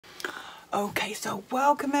Okay, so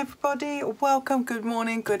welcome everybody, welcome, good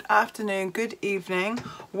morning, good afternoon, good evening.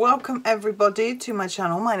 Welcome everybody to my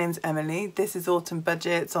channel. My name's Emily. This is Autumn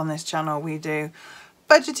Budgets. On this channel we do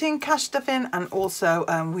budgeting, cash stuffing, and also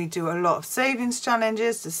we do a lot of savings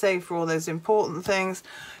challenges to save for all those important things.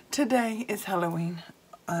 Today is Halloween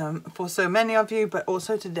for so many of you, but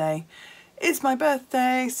also today it's my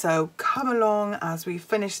birthday, so come along as we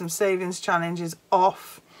finish some savings challenges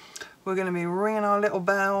off. We're going to be ringing our little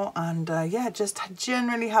bell and yeah, just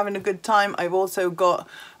generally having a good time. I've also got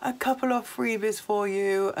a couple of freebies for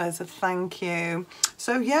you as a thank you.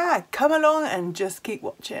 So yeah, come along and just keep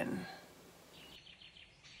watching.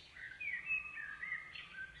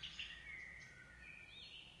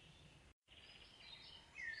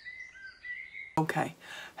 Okay,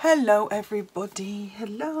 hello everybody,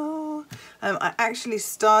 hello. I actually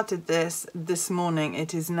started this morning.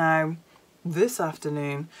 It is now this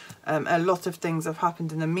afternoon. A lot of things have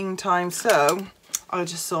happened in the meantime, so I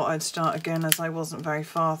just thought I'd start again as I wasn't very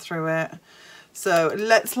far through it. So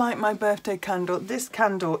let's light my birthday candle. This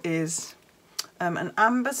candle is an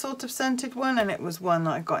amber sort of scented one, and it was one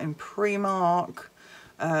that I got in Primark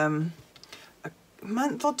a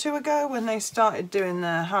month or two ago when they started doing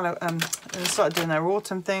their their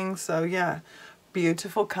autumn things. So yeah,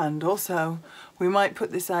 beautiful candle. So we might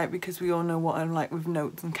put this out because we all know what I'm like with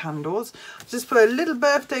notes and candles. Just put a little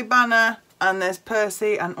birthday banner, and there's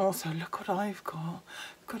Percy, and also look what I've got.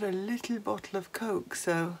 I've got a little bottle of Coke,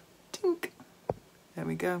 so tink, there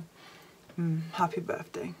we go. Happy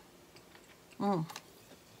birthday. Oh,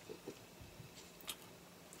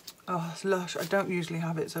 it's lush. I don't usually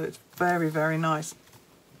have it, so it's very, very nice.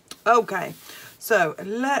 Okay, so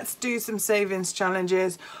let's do some savings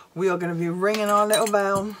challenges. We are going to be ringing our little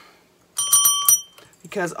bell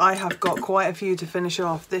because I have got quite a few to finish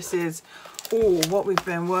off. This is all what we've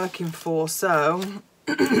been working for. So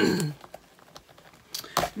let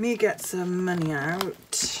me get some money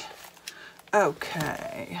out.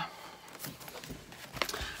 Okay,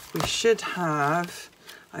 we should have,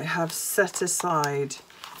 I have set aside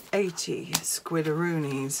 80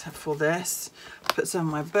 squidaroonies for this. Put some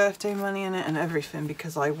of my birthday money in it and everything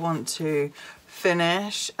because I want to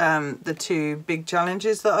finish the two big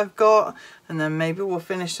challenges that I've got, and then maybe we'll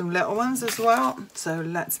finish some little ones as well. So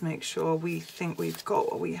let's make sure we think we've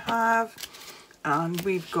got what we have, and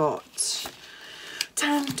we've got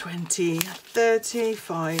 10, 20,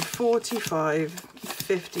 35, 45,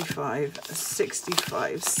 55,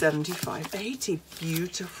 65, 75, 80.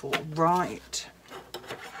 Beautiful. Right.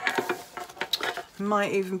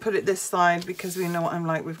 Might even put it this side because we know what I'm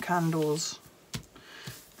like with candles.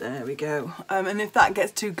 There we go. And if that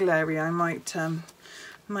gets too glary, I might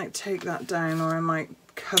take that down, or I might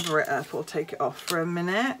cover it up or take it off for a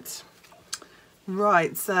minute.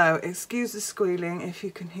 Right, so excuse the squealing if you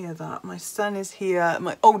can hear that. My son is here,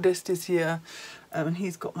 my oldest is here, and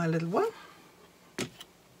he's got my little one.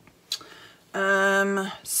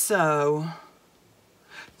 So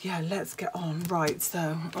yeah, let's get on. Right,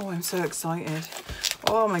 so, oh, I'm so excited.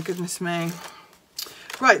 Oh my goodness me.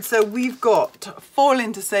 Right, so we've got Fall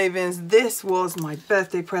Into Savings. This was my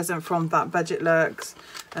birthday present from Thatbudgetlux.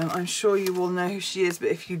 I'm sure you all know who she is, but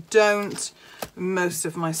if you don't, most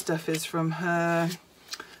of my stuff is from her.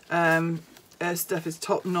 Her stuff is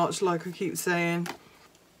top notch, like I keep saying.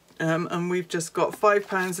 And we've just got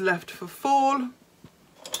 £5 left for fall.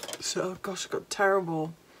 So, gosh, I've got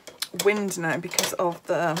terrible wind now because of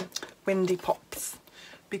the windy pops,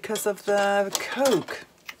 because of the Coke.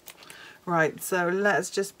 Right, so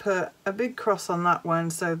let's just put a big cross on that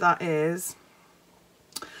one. So that is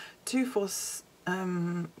 2, 4,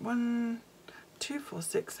 1, 2, 4,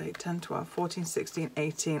 6, 8, 10, 12, 14, 16,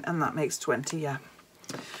 18, and that makes 20, yeah.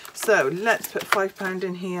 So let's put £5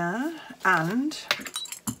 in here, and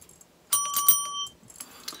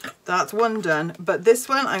that's one done. But this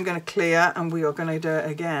one I'm going to clear, and we are going to do it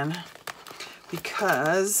again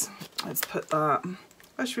because let's put that.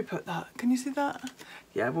 Where should we put that? Can you see that?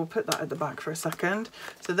 Yeah, we'll put that at the back for a second.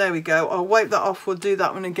 So there we go. I'll wipe that off. We'll do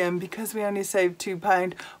that one again because we only saved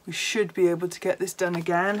 £2. We should be able to get this done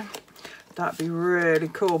again. That'd be really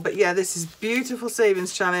cool. But yeah, this is beautiful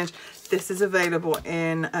savings challenge. This is available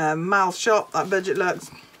in Mal's shop at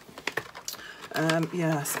Budgetlux.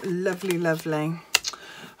 Yes, lovely, lovely.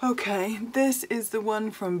 Okay, this is the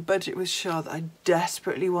one from Budget with Shah that I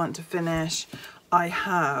desperately want to finish. I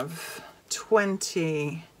have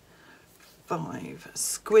 25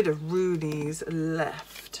 squidaroonies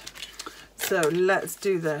left. So let's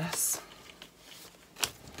do this.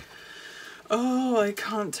 Oh, I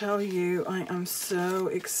can't tell you. I am so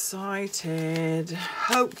excited.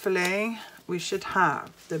 Hopefully we should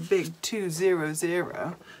have the big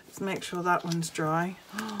 200 Let's make sure that one's dry.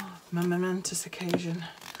 Momentous occasion.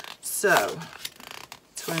 So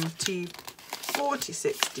 20, 40,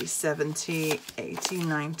 60, 70, 80,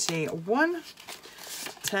 90, 1,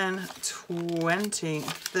 10, 20,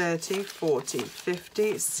 30, 40,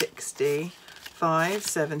 50, 60, 5,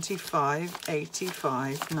 75,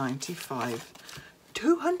 85, 95,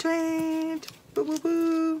 200. Boo, boo,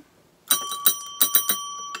 boo.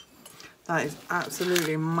 That is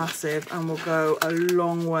absolutely massive and will go a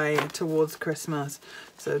long way towards Christmas.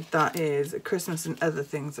 So that is Christmas and other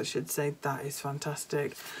things, I should say. That is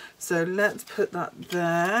fantastic. So let's put that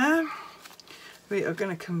there. We are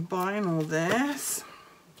going to combine all this.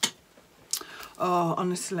 Oh,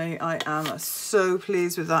 honestly, I am so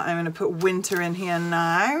pleased with that. I'm going to put winter in here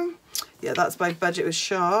now. Yeah, that's by Budget with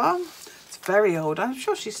Shah. It's very old. I'm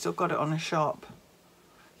sure she's still got it on a shop.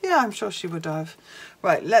 Yeah, I'm sure she would have.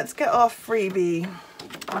 Right, let's get our freebie.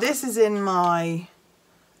 This is in my,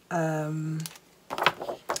 I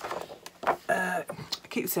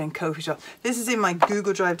keep saying coffee shop. This is in my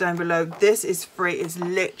Google Drive down below. This is free. It's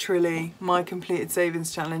literally my completed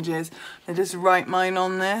savings challenges. I just write mine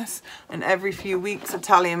on this, and every few weeks I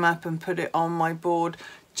tally them up and put it on my board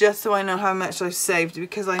just so I know how much I've saved,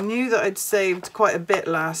 because I knew that I'd saved quite a bit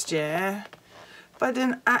last year, but I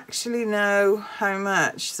didn't actually know how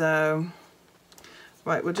much. So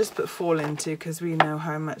right, we'll just put fall into because we know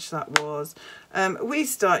how much that was. We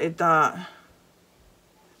started that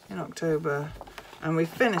in October and we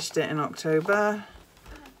finished it in October,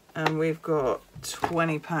 and we've got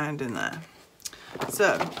 £20 in there.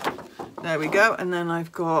 So there we go. And then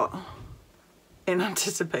I've got, in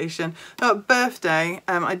anticipation, birthday,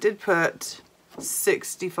 I did put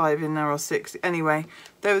 65 in there, or 60. Anyway,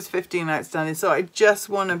 there was 15 outstanding, so I just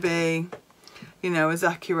want to be, you know, as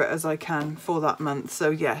accurate as I can for that month.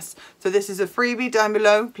 So yes, so this is a freebie down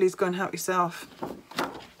below. Please go and help yourself.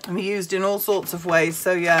 I'm used in all sorts of ways,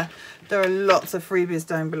 so yeah, there are lots of freebies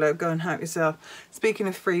down below. Go and help yourself. Speaking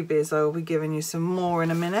of freebies, I will be giving you some more in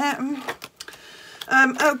a minute.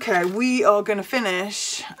 Okay, we are going to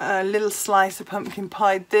finish a little slice of pumpkin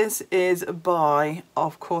pie. This is by,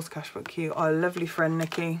 of course, Cashbook Q, our lovely friend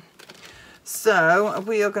Nikki. So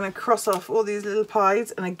we are going to cross off all these little pies,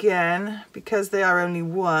 and again, because they are only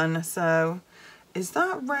one, so is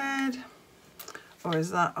that red or is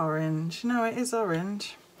that orange? No, it is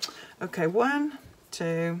orange. Okay, 1,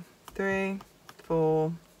 2, 3,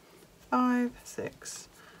 4, 5, 6,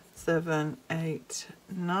 7, 8,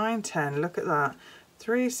 9, 10. Look at that.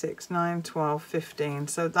 3, 6, 9, 12, 15.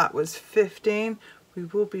 So that was 15. We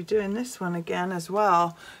will be doing this one again as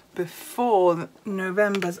well before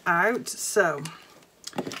November's out. So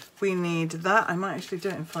we need that. I might actually do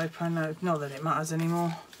it in £5 notes. Not that it matters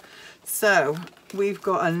anymore. So we've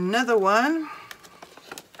got another one,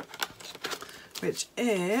 which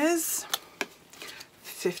is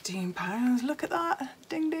 £15. Look at that.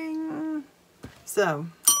 Ding, ding. So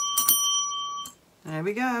there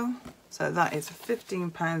we go. So that is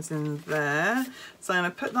 £15 in there. So I'm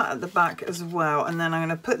going to put that at the back as well. And then I'm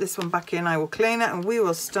going to put this one back in. I will clean it and we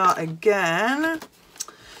will start again.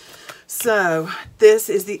 So this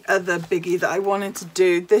is the other biggie that I wanted to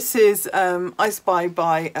do. This is I Spy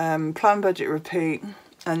by Planbudgetrepeat.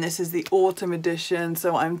 And this is the autumn edition.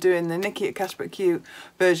 So I'm doing the Nikki at Cashbook Q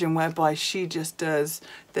version, whereby she just does,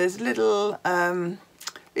 there's little,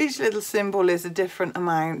 each little symbol is a different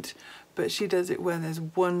amount, but she does it where there's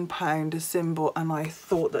 £1 a symbol, and I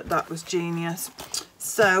thought that that was genius.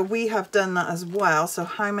 So we have done that as well. So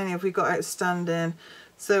how many have we got outstanding?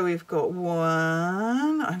 So we've got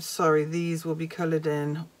 1. I'm sorry, these will be coloured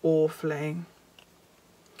in awfully.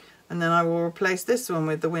 And then I will replace this one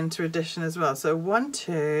with the winter edition as well. So 1,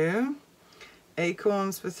 2,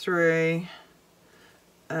 acorns for 3,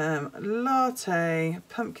 latte,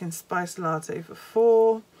 pumpkin spice latte for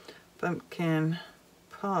 4, pumpkin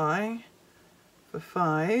pie for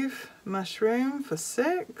 5, mushroom for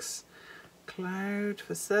 6, cloud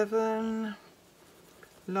for 7,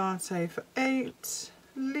 latte for 8,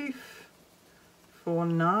 leaf for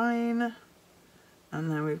 9,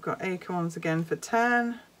 and then we've got acorns again for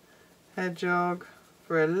 10, hedgehog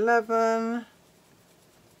for 11,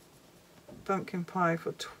 pumpkin pie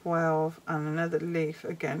for 12, and another leaf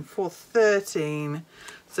again for 13.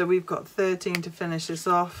 So we've got 13 to finish this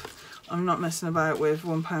off. I'm not messing about with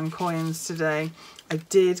 £1 coins today. I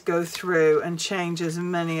did go through and change as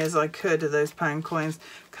many as I could of those pound coins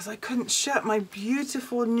because I couldn't shut my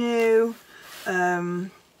beautiful new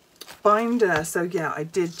binder. So yeah, I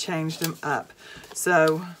did change them up.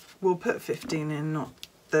 So we'll put 15 in, not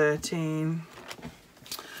 13.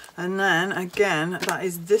 And then again, that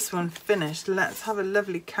is this one finished. Let's have a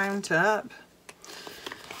lovely count up.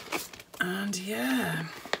 And yeah,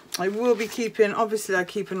 I will be keeping, obviously I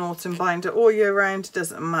keep an autumn binder all year round. It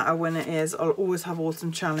doesn't matter when it is. I'll always have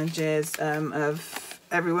autumn challenges of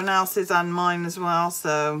everyone else's and mine as well.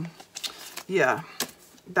 So yeah,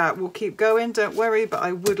 that will keep going, don't worry. But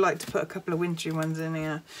I would like to put a couple of wintry ones in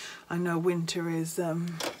here. I know winter is,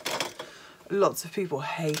 lots of people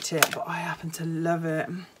hate it, but I happen to love it.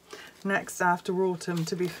 Next after autumn,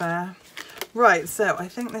 to be fair. Right, so I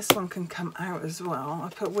think this one can come out as well. I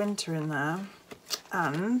put winter in there,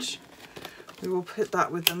 and we will put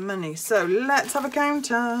that with the money. So let's have a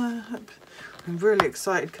count up. I'm really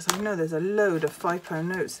excited because I know there's a load of £5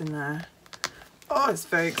 notes in there. Oh, it's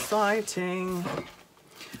very exciting.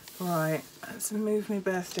 Right, let's move my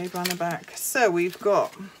birthday banner back. So we've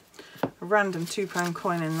got a random £2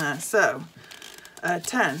 coin in there. So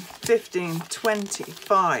 10, 15,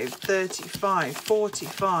 25, 35,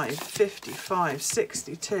 45, 55,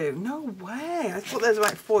 62. No way. I thought there was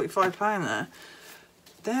about £45 there.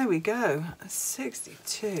 There we go.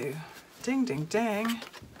 62. Ding, ding, ding.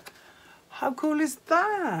 How cool is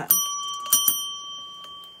that?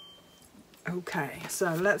 Okay,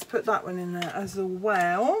 so let's put that one in there as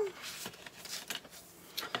well.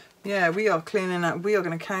 Yeah, we are cleaning up. We are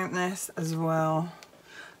going to count this as well.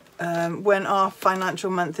 When our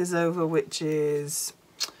financial month is over, which is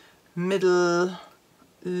little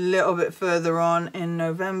bit further on in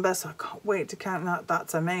November, so I can't wait to count that.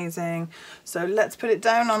 That's amazing. So let's put it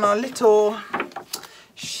down on our little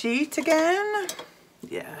sheet again.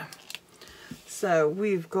 Yeah. So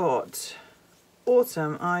we've got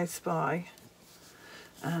Autumn, I Spy,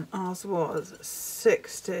 and ours was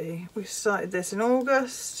 60. We started this in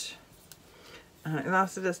August. And it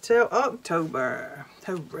lasted us till October.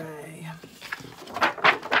 Hooray.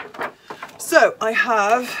 So I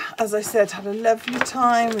have, as I said, had a lovely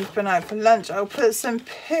time. We've been out for lunch. I'll put some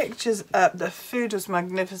pictures up. The food was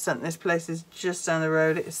magnificent. This place is just down the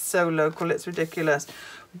road. It is so local. It's ridiculous.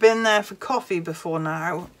 Been there for coffee before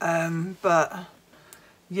now. But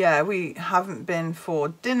yeah, we haven't been for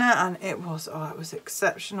dinner, and it was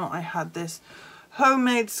exceptional. I had this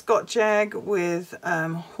homemade Scotch egg with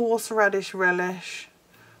horseradish relish,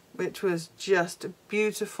 which was just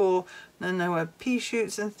beautiful. Then there were pea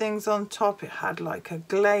shoots and things on top. It had like a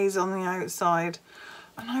glaze on the outside.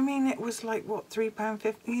 And I mean, it was like, what,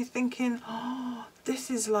 £3.50? You're thinking, oh,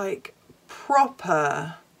 this is like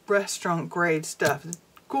proper restaurant grade stuff.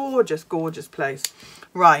 Gorgeous, gorgeous place.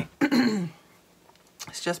 Right.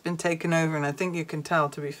 It's just been taken over, and I think you can tell,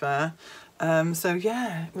 to be fair. So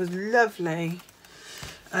yeah, it was lovely.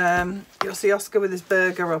 You'll see Oscar with his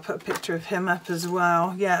burger. I'll put a picture of him up as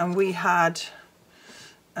well. Yeah, and we had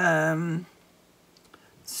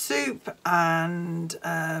soup and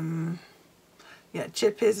yeah,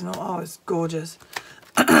 chippies and all. Oh, it's gorgeous.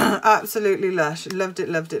 Absolutely lush. Loved it,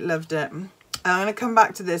 loved it, loved it. I'm going to come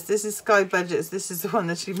back to this. This is Sky Budgets. This is the one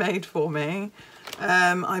that she made for me.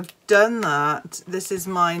 I've done that. This is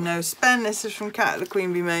my no spend. This is from Cat the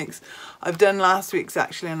Queen Bee Makes. I've done last week's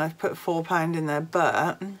actually, and I've put £4 in there,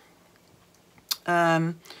 but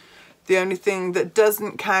the only thing that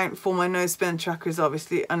doesn't count for my no spend tracker is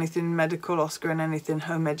obviously anything medical, Oscar, and anything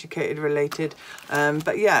home educated related.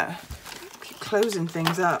 But yeah, keep closing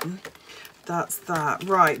things up. That's that.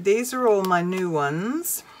 Right, these are all my new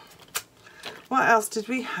ones. What else did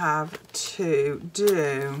we have to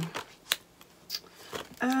do?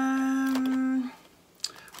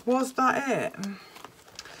 Was that it?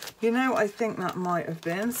 You know, I think that might have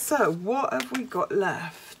been. So what have we got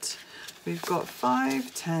left? We've got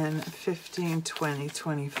 5, 10, 15, 20,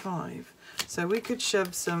 25. So we could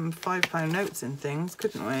shove some £5 notes in things,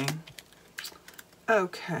 couldn't we?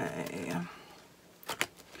 Okay.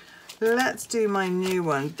 Let's do my new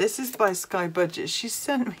one. This is by Sky Budgets. She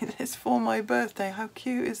sent me this for my birthday. How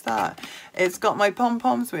cute is that? It's got my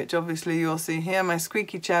pom-poms, which obviously you'll see here, my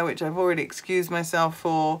squeaky chair, which I've already excused myself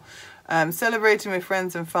for, celebrating with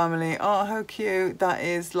friends and family. Oh, how cute. That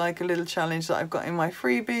is like a little challenge that I've got in my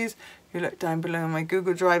freebies. If you look down below in my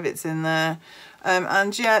Google Drive, it's in there.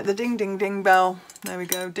 And yeah, the ding, ding, ding bell. There we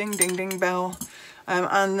go, ding, ding, ding bell.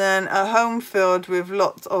 And then a home filled with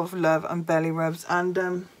lots of love and belly rubs.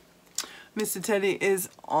 And Mr. Teddy is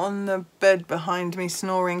on the bed behind me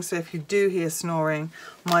snoring, so if you do hear snoring,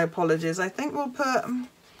 my apologies. I think we'll put,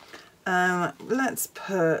 let's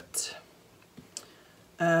put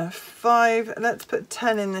 5, let's put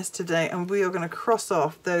 10 in this today, and we are going to cross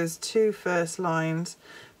off those 2 first lines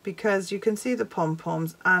because you can see the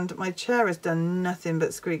pom-poms, and my chair has done nothing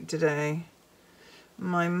but squeak today.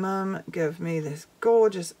 My mum gave me this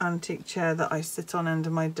gorgeous antique chair that I sit on under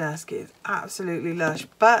my desk. It is absolutely lush,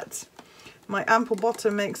 but my ample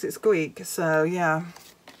bottom makes it squeak, so yeah.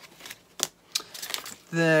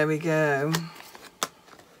 There we go.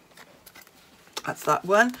 That's that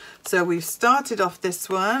one. So we've started off this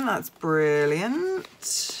one. That's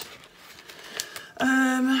brilliant.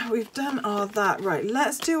 We've done all that. Right,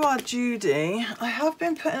 let's do our Judy. I have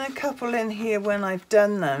been putting a couple in here when I've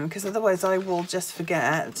done them, because otherwise I will just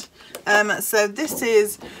forget. So this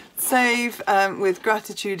is Save with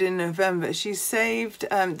Gratitude in November. She saved,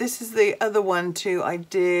 this is the other one too. I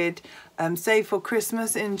did Save for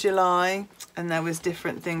Christmas in July, and there was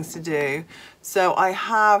different things to do. So I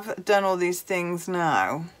have done all these things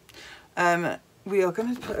now. We are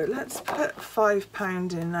going to put, let's put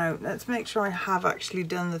 £5 in now. Let's make sure I have actually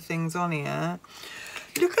done the things on here.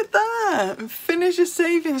 Look at that. Finish a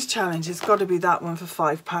savings challenge. It's got to be that one for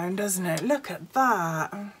 £5, doesn't it? Look at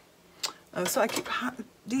that. Oh, so I keep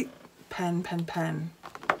pen.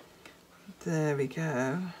 There we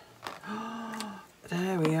go.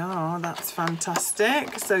 There we are. That's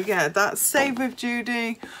fantastic. So yeah, that's Save with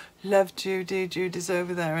Judy. Love Judy. Judy's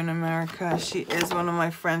over there in America. She is one of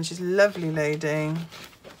my friends. She's a lovely lady.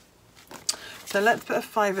 So let's put a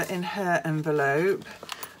 £5 in her envelope.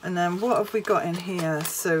 And then what have we got in here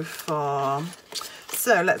so far?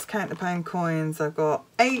 So let's count the pound coins. I've got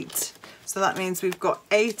 8. So that means we've got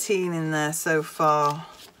 18 in there so far.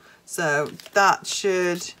 So that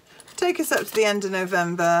should take us up to the end of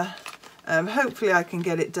November. Hopefully I can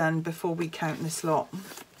get it done before we count this lot.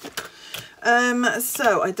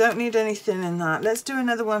 So I don't need anything in that. Let's do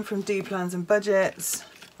another one from D Plans and Budgets.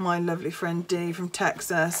 My lovely friend Dee from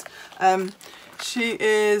Texas. She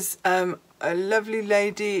is a lovely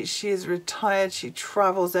lady. She is retired. She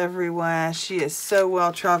travels everywhere. She is so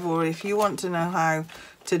well traveled. If you want to know how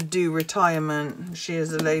to do retirement, she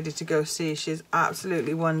is a lady to go see. She's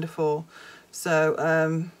absolutely wonderful.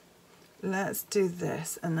 So let's do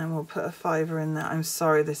this, and then we'll put a £5 in there. I'm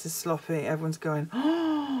sorry this is sloppy. Everyone's going,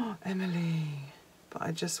 oh, Emily, but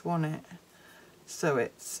I just want it so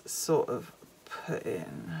it's sort of put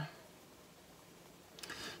in.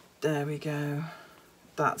 There we go.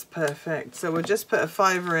 That's perfect. So we'll just put a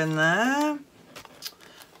 £5 in there.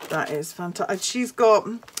 That is fantastic. She's got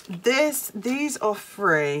this. These are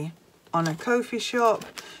free on a Ko-fi shop.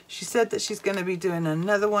 She said that she's going to be doing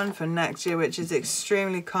another one for next year, which is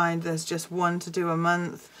extremely kind. There's just one to do a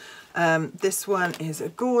month. This one is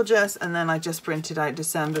gorgeous, and then I just printed out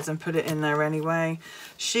December's and put it in there anyway.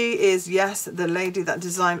 She is, yes, the lady that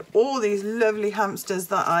designed all these lovely hamsters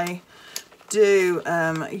that I do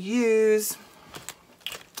use.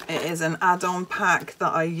 It is an add-on pack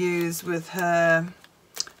that I use with her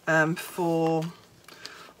for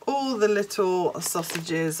all the little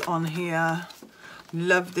sausages on here.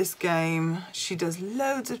 Love this game. She does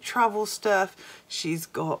loads of travel stuff. She's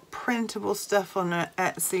got printable stuff on her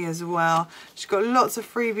Etsy as well. She's got lots of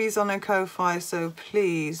freebies on her Ko-fi, so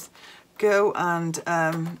please go and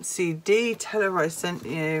see Dee. Tell her I sent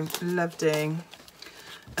you. Love Dee.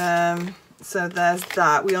 So there's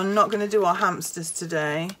that. We are not going to do our hamsters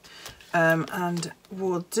today. And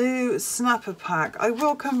we'll do Snapper Pack. I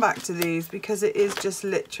will come back to these because it is just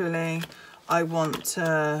literally, I want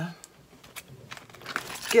to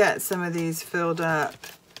get some of these filled up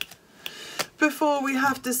before we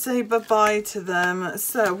have to say bye-bye to them.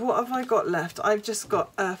 So what have I got left? I've just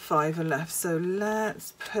got a £5 left. So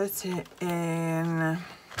let's put it in.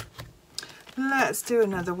 Let's do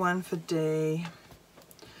another one for D.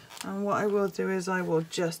 And what I will do is I will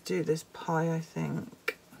just do this pie, I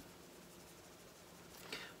think.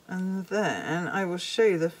 And then I will show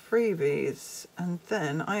you the freebies, and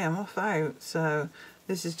then I am off out. So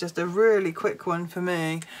this is just a really quick one for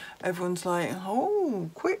me. Everyone's like, oh,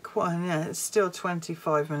 quick one. Yeah, it's still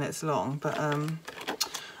 25 minutes long, but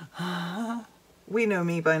we know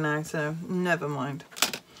me by now, so never mind.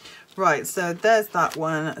 Right, so there's that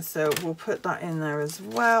one. So we'll put that in there as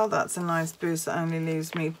well. That's a nice boost. That only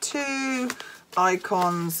leaves me 2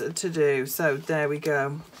 icons to do. So there we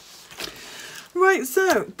go. Right,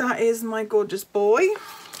 so that is my gorgeous boy.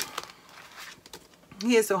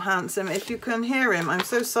 He is so handsome. If you can hear him, I'm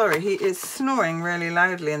so sorry. He is snoring really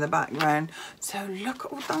loudly in the background. So look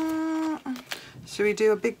at all that. Should we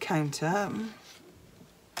do a big counter?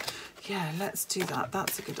 Yeah, let's do that.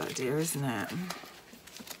 That's a good idea, isn't it?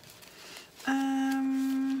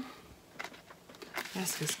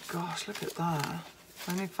 Yes, because gosh, look at that.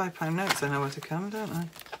 I need £5 notes. I know where to come, don't I?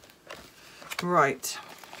 Right.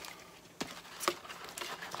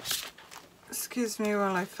 Excuse me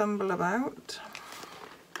while I fumble about.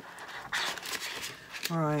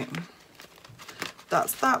 Right.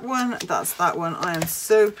 That's that one. That's that one. I am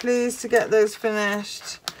so pleased to get those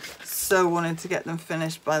finished. So wanted to get them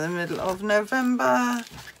finished by the middle of November.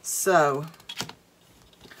 So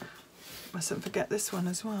mustn't forget this one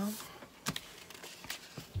as well.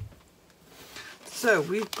 So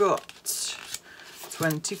we've got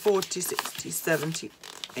 20, 40, 60, 70,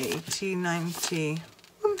 80, 90,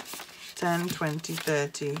 10, 20,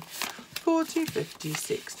 30, 40, 50,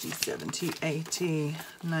 60, 70, 80,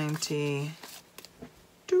 90,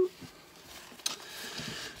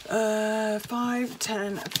 5,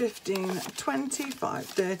 10, 15, 25,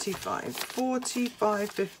 35,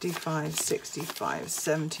 45, 55, 65,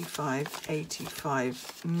 75,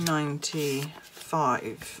 85,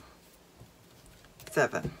 95,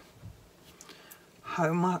 7.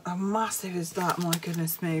 How massive is that? My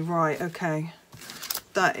goodness me. Right, okay.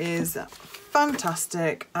 That is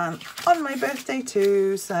fantastic. And on my birthday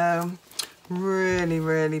too, so really,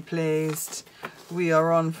 really pleased. We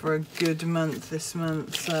are on for a good month this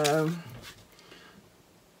month, so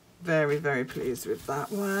very, very pleased with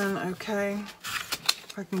that one. Okay,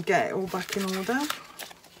 if I can get it all back in order.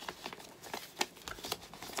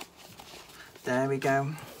 There we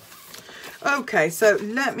go. Okay, so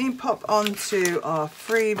let me pop onto our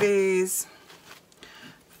freebies.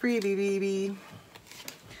 Freebie baby.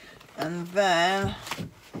 And then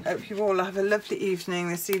hope you all have a lovely evening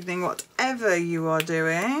this evening, whatever you are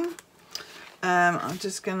doing. I'm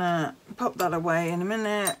just gonna pop that away in a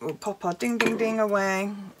minute. We'll pop our ding ding ding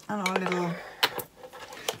away and our little,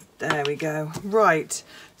 there we go. Right,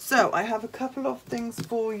 so I have a couple of things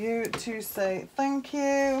for you to say thank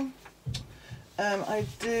you. I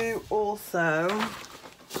do also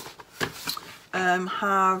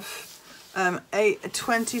have a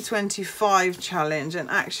 2025 challenge, and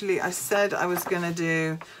actually I said I was going to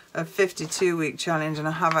do a 52-week challenge, and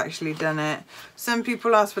I have actually done it. Some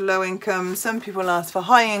people ask for low income, some people ask for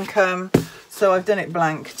high income, so I've done it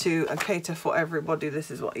blank to cater for everybody. This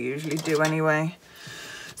is what I usually do anyway.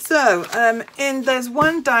 So there's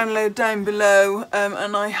one download down below,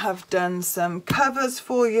 and I have done some covers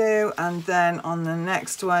for you, and then on the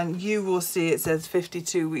next one you will see it says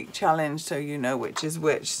 52-week challenge, so you know which is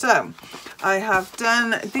which. So I have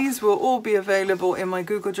done, these will all be available in my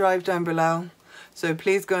Google Drive down below, so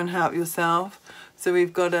please go and help yourself. So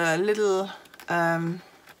we've got a little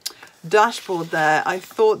dashboard there. I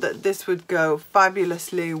thought that this would go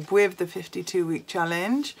fabulously with the 52-week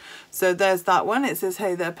challenge. So there's that one. It says,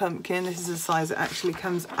 hey there pumpkin. This is the size it actually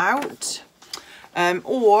comes out.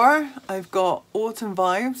 Or I've got autumn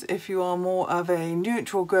vibes if you are more of a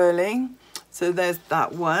neutral girly. So there's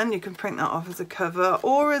that one. You can print that off as a cover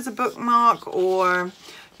or as a bookmark, or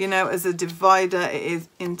you know, as a divider. It is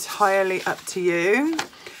entirely up to you.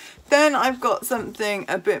 Then I've got something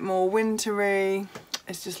a bit more wintry.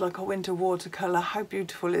 It's just like a winter watercolour. How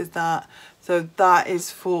beautiful is that? So that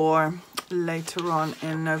is for later on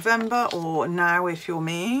in November, or now if you're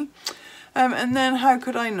me. And then how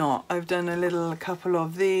could I not? I've done a couple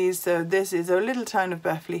of these. So this is A Little Town of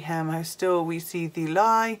Bethlehem, How Still We See Thee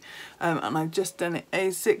Lie. And I've just done it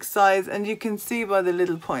A6 size, and you can see by the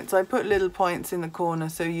little points. I put little points in the corner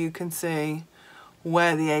so you can see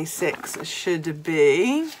where the A6 should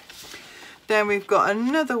be. Then we've got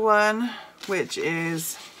another one, which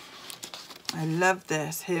is, I love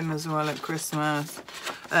this hymn as well at Christmas,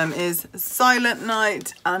 is Silent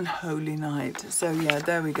Night and Holy Night. So yeah,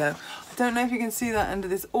 there we go. I don't know if you can see that under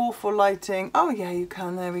this awful lighting. Oh yeah, you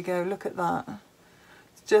can. There we go. Look at that.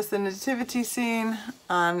 It's just the nativity scene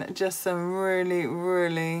and just some really,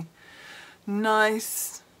 really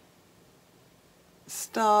nice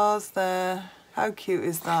stars there. How cute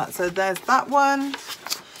is that? So there's that one.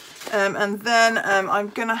 And then I'm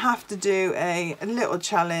going to have to do a little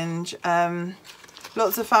challenge.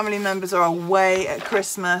 Lots of family members are away at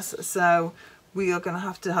Christmas, so we are going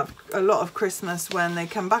to have a lot of Christmas when they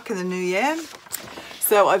come back in the new year.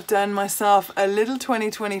 So I've done myself a little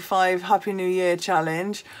 2025 Happy New Year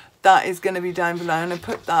challenge. That is going to be down below, and I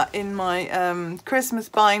put that in my Christmas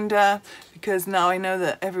binder because now I know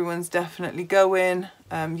that everyone's definitely going.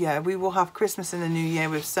 Yeah, we will have Christmas in the new year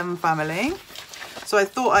with some family. So I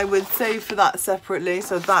thought I would save for that separately.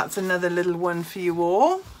 So that's another little one for you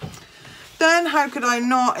all. Then how could I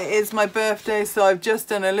not? It is my birthday, so I've just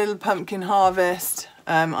done a little pumpkin harvest.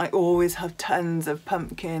 I always have tons of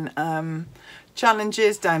pumpkin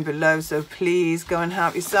challenges down below, so please go and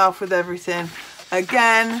help yourself with everything.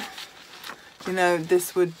 Again, you know,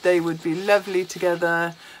 they would be lovely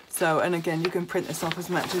together. So, and again, you can print this off as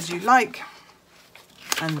much as you like.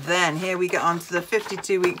 And then here we get on to the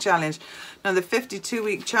 52-week challenge. Now the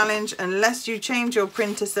 52-week challenge, unless you change your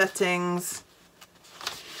printer settings,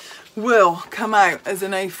 will come out as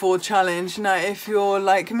an A4 challenge. Now if you're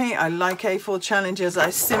like me, I like A4 challenges. I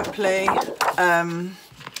simply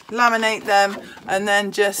laminate them and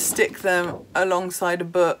then just stick them alongside a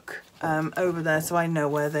book over there, so I know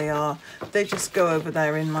where they are. They just go over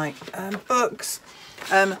there in my books.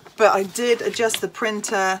 But I did adjust the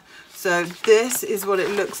printer, so this is what it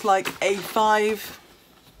looks like A5.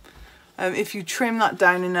 If you trim that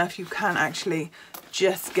down enough, you can actually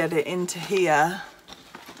just get it into here,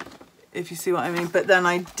 if you see what I mean. But then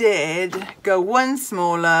I did go one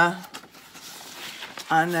smaller,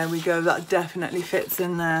 and there we go, that definitely fits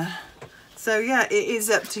in there. So yeah, it is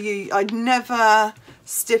up to you. I'd never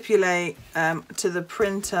stipulate to the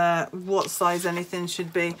printer what size anything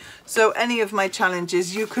should be. So any of my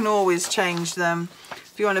challenges, you can always change them.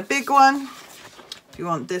 If you want a big one, if you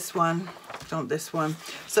want this one, if you want this one.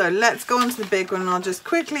 So let's go on to the big one, and I'll just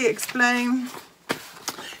quickly explain.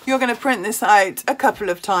 You're going to print this out a couple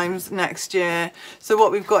of times next year. So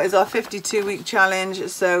what we've got is our 52-week challenge.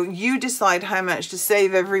 So you decide how much to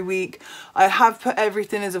save every week. I have put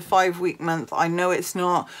everything as a 5-week month. I know it's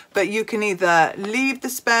not, but you can either leave the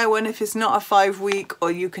spare one if it's not a 5-week, or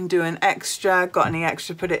you can do an extra. Got any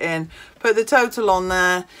extra, put it in. Put the total on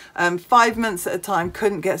there. 5 months at a time.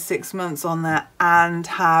 Couldn't get 6 months on there and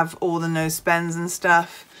have all the no spends and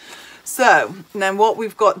stuff. So then what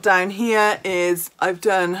we've got down here is I've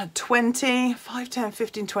done 20, 5, 10,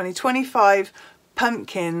 15, 20, 25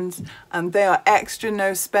 pumpkins, and they are extra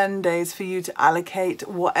no spend days for you to allocate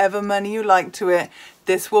whatever money you like to it.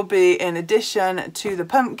 This will be in addition to the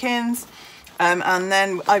pumpkins. And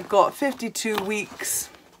then I've got 52 weeks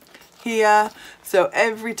here. So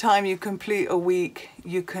every time you complete a week,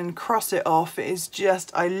 you can cross it off. It is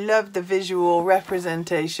just, I love the visual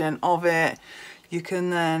representation of it. You can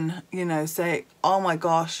then, you know, say, oh my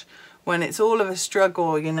gosh, when it's all of a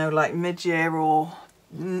struggle, you know, like mid-year or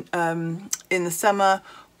in the summer,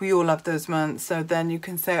 we all have those months. So then you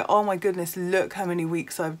can say, oh my goodness, look how many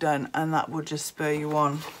weeks I've done, and that will just spur you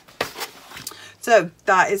on. So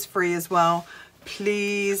that is free as well.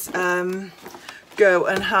 Please go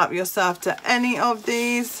and help yourself to any of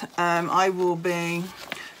these. I will be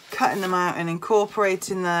cutting them out and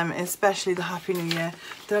incorporating them, especially the Happy New Year.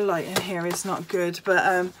 The light in here is not good,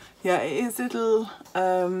 but yeah, it is little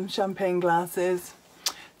champagne glasses.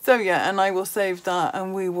 So yeah, and I will save that,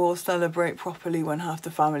 and we will celebrate properly when half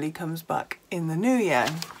the family comes back in the new year.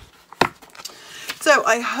 So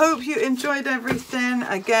I hope you enjoyed everything.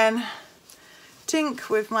 Again, tink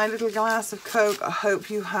with my little glass of Coke. I hope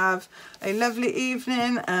you have a lovely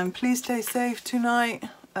evening, and please stay safe tonight.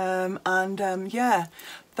 Yeah,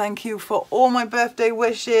 thank you for all my birthday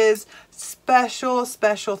wishes. Special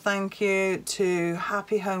thank you to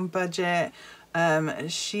Happy Home Budget.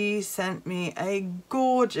 She sent me a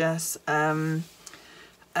gorgeous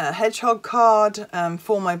hedgehog card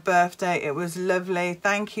for my birthday. It was lovely.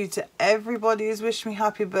 Thank you to everybody who's wished me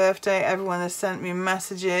happy birthday, everyone that's sent me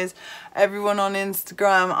messages, everyone on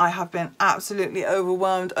Instagram. I have been absolutely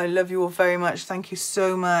overwhelmed. I love you all very much. Thank you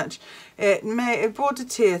so much. It brought a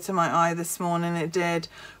tear to my eye this morning, it did,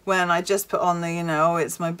 when I just put on the, you know,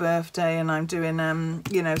 it's my birthday and I'm doing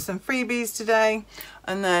you know, some freebies today,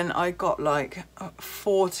 and then I got like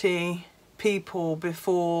 40 people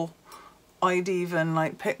before I'd even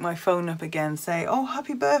like pick my phone up again, say, oh,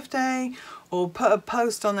 happy birthday, or put a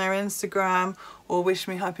post on their Instagram, or wish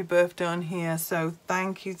me happy birthday on here. So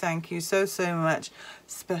thank you so much.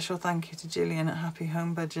 Special thank you to Gillian at Happy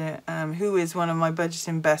Home Budget, who is one of my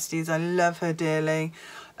budgeting besties. I love her dearly.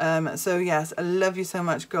 So yes, I love you so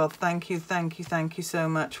much, girl. Thank you so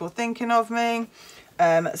much for thinking of me.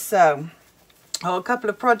 So a couple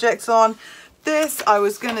of projects on. This I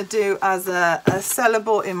was going to do as a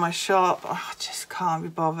sellable in my shop. Oh, I just can't be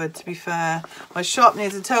bothered, to be fair. My shop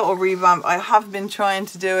needs a total revamp. I have been trying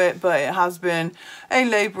to do it, but it has been a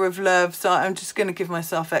labour of love. So I'm just going to give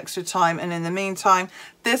myself extra time. And in the meantime,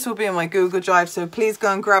 this will be on my Google Drive. So please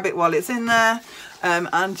go and grab it while it's in there.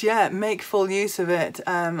 And yeah, make full use of it.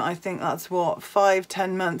 I think that's what,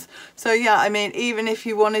 5-10 months. So yeah, I mean, even if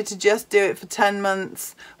you wanted to just do it for 10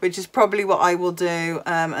 months, which is probably what I will do,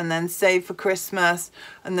 and then save for Christmas,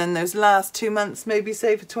 and then those last 2 months maybe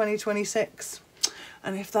save for 2026.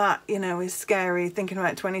 And if that, you know, is scary, thinking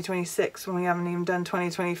about 2026 when we haven't even done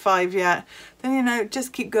 2025 yet, then, you know,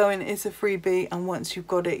 just keep going. It's a freebie, and once you've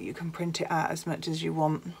got it, you can print it out as much as you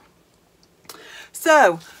want.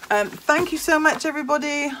 So thank you so much,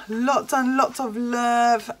 everybody. Lots and lots of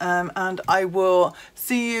love, and I will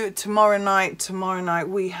see you tomorrow night. Tomorrow night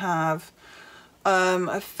we have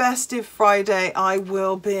a festive Friday. I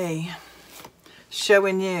will be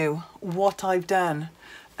showing you what I've done.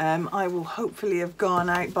 I will hopefully have gone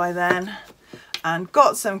out by then, and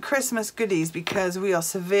got some Christmas goodies because we are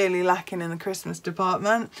severely lacking in the Christmas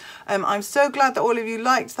department. I'm so glad that all of you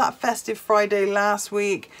liked that Festive Friday last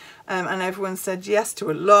week, and everyone said yes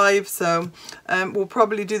to a live. So we'll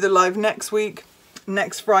probably do the live next week.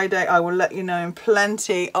 Next Friday I will let you know in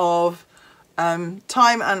plenty of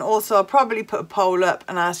time, and also I'll probably put a poll up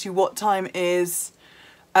and ask you what time is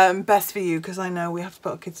best for you, because I know we have to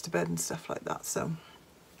put our kids to bed and stuff like that. So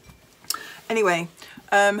anyway,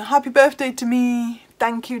 happy birthday to me.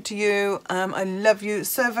 Thank you to you. I love you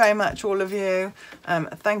so very much, all of you.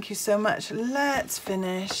 Thank you so much. Let's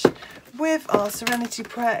finish with our serenity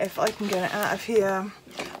prayer, if I can get it out of here.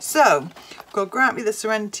 So, God, grant me the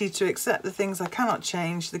serenity to accept the things I cannot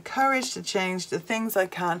change, the courage to change the things I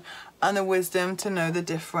can, and the wisdom to know the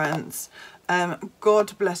difference.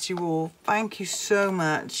 God bless you all. Thank you so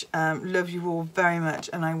much. Love you all very much,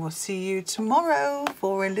 and I will see you tomorrow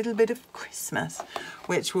for a little bit of Christmas,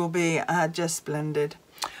 which will be just splendid.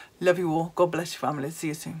 Love you all. God bless your family. See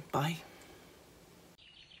you soon. Bye.